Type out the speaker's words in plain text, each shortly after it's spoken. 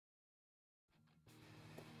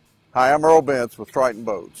Hi, I'm Earl Bentz with Triton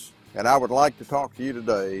Boats, and I would like to talk to you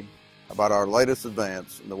today about our latest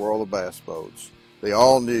advance in the world of bass boats, the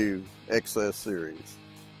all-new XS series.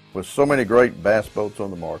 With so many great bass boats on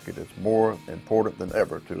the market, it's more important than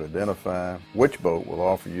ever to identify which boat will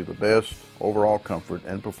offer you the best overall comfort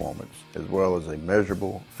and performance, as well as a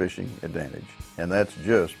measurable fishing advantage. And that's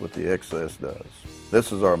just what the XS does.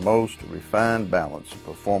 This is our most refined balance of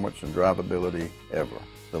performance and drivability ever.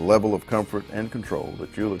 The level of comfort and control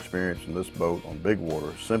that you'll experience in this boat on big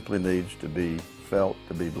water simply needs to be felt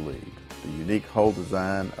to be believed. The unique hull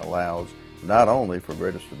design allows not only for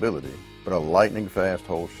greater stability, but a lightning fast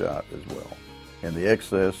hole shot as well. And the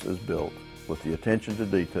XS is built with the attention to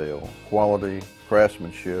detail, quality,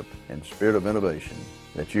 craftsmanship, and spirit of innovation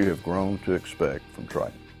that you have grown to expect from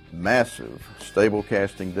Triton. Massive, stable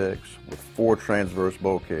casting decks with 4 transverse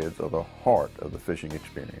bulkheads are the heart of the fishing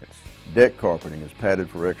experience. Deck carpeting is padded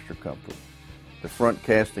for extra comfort. The front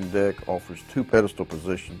casting deck offers 2 pedestal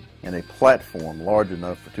positions and a platform large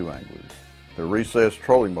enough for 2 anglers. The recessed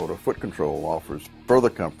trolling motor foot control offers further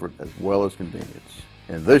comfort as well as convenience.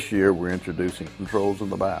 And this year we're introducing controls in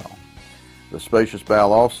the bow. The spacious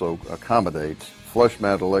bow also accommodates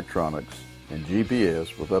flush-mounted electronics and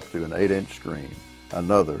GPS with up to an 8-inch screen,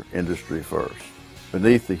 another industry first.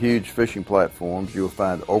 Beneath the huge fishing platforms you will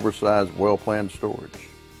find oversized, well-planned storage.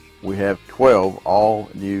 We have 12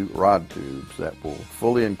 all-new rod tubes that will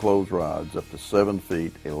fully enclose rods up to 7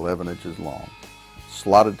 feet 11 inches long.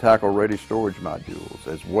 Slotted tackle-ready storage modules,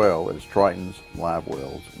 as well as Triton's live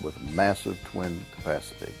wells with massive twin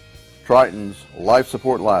capacity. Triton's life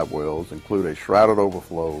support live wells include a shrouded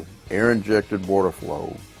overflow, air-injected water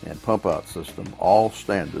flow, and pump-out system, all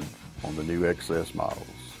standard on the new XS models.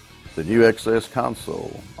 The new XS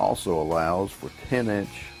console also allows for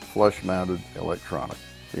 10-inch flush-mounted electronics.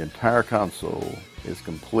 The entire console is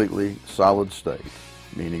completely solid state,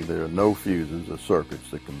 meaning there are no fuses or circuits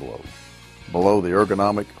that can blow. Below the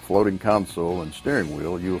ergonomic floating console and steering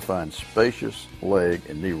wheel, you will find spacious leg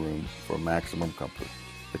and knee room for maximum comfort.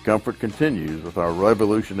 The comfort continues with our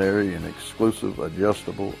revolutionary and exclusive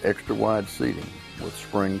adjustable extra-wide seating with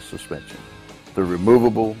spring suspension. The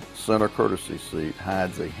removable center courtesy seat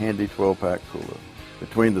hides a handy 12-pack cooler.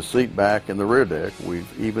 Between the seat back and the rear deck, we've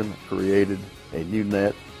even created a new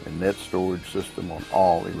net and net storage system on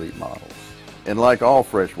all Elite models. And like all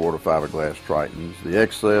freshwater fiberglass Tritons, the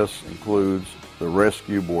XS includes the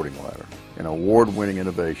Rescue Boarding Ladder, an award-winning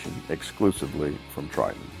innovation exclusively from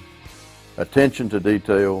Triton. Attention to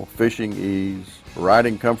detail, fishing ease,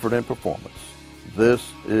 riding comfort and performance. This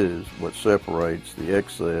is what separates the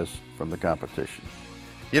XS from the competition.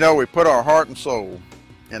 You know, we put our heart and soul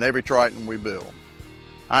in every Triton we build.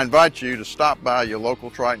 I invite you to stop by your local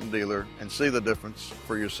Triton dealer and see the difference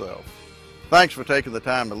for yourself. Thanks for taking the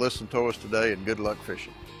time to listen to us today, and good luck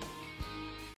fishing.